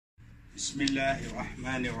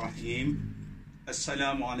Bismillahirrahmanirrahim.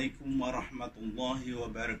 Assalamualaikum warahmatullahi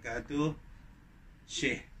wabarakatuh.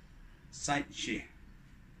 SHAIKH.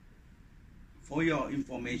 For your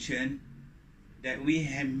information, that we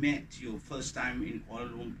have met you first time in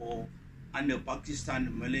Kuala Lumpur under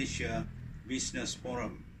Pakistan-Malaysia Business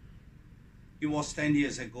Forum. It was 10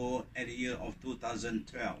 years ago at the year of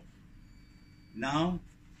 2012. Now,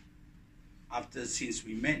 since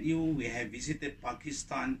we met you, we have visited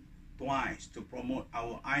Pakistan twice to promote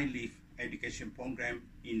our iLift education program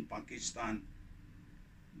in Pakistan.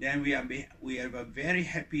 Then we are very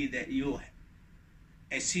happy that you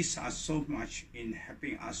assist us so much in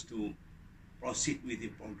helping us to proceed with the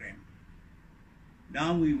program.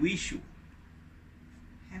 Now we wish you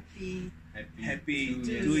happy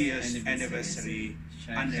 2 years anniversary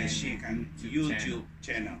under Shaikhain YouTube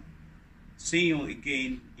channel. See you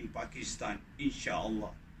again in Pakistan,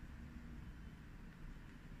 inshallah.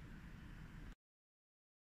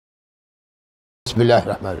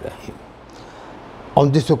 Bismillahirrahmanirrahim.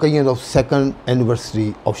 On this occasion of second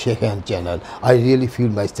anniversary of Shaikhain channel, I really feel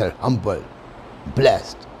myself humble,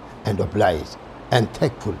 blessed and obliged and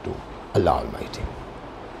thankful to Allah Almighty.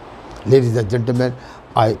 Ladies and gentlemen,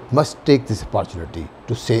 I must take this opportunity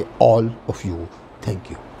to say all of you thank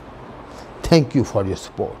you. Thank you for your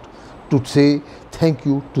support. To say thank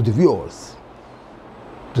you to the viewers,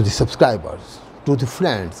 to the subscribers, to the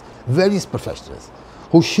friends, various professionals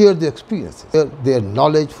who share their experiences, their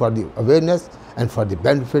knowledge for the awareness and for the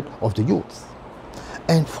benefit of the youth,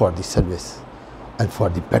 and for the service and for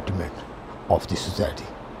the betterment of the society.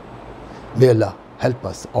 May Allah help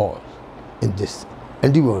us all in this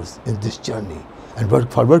endeavors, in this journey, and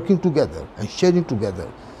working together and sharing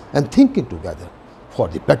together and thinking together for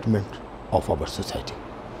the betterment of our society.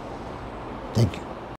 Thank you.